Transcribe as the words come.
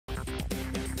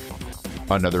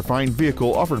Another fine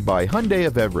vehicle offered by Hyundai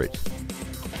of Everett.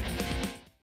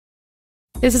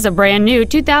 This is a brand new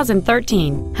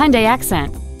 2013 Hyundai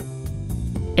Accent.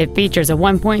 It features a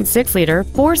 1.6-liter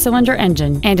four-cylinder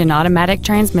engine and an automatic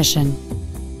transmission.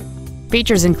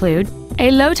 Features include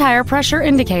a low tire pressure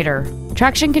indicator,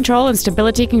 traction control and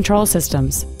stability control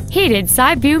systems, heated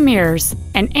side view mirrors,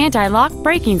 an anti-lock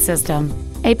braking system,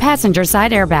 a passenger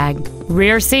side airbag,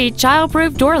 rear seat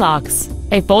child-proof door locks,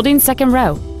 a folding second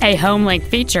row, a home link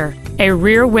feature, a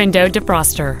rear window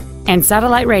defroster, and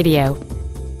satellite radio.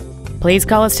 Please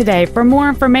call us today for more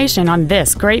information on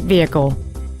this great vehicle.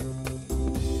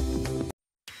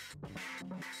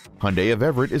 Hyundai of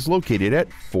Everett is located at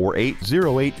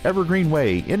 4808 Evergreen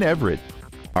Way in Everett.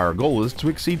 Our goal is to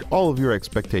exceed all of your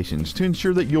expectations to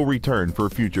ensure that you'll return for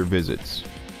future visits.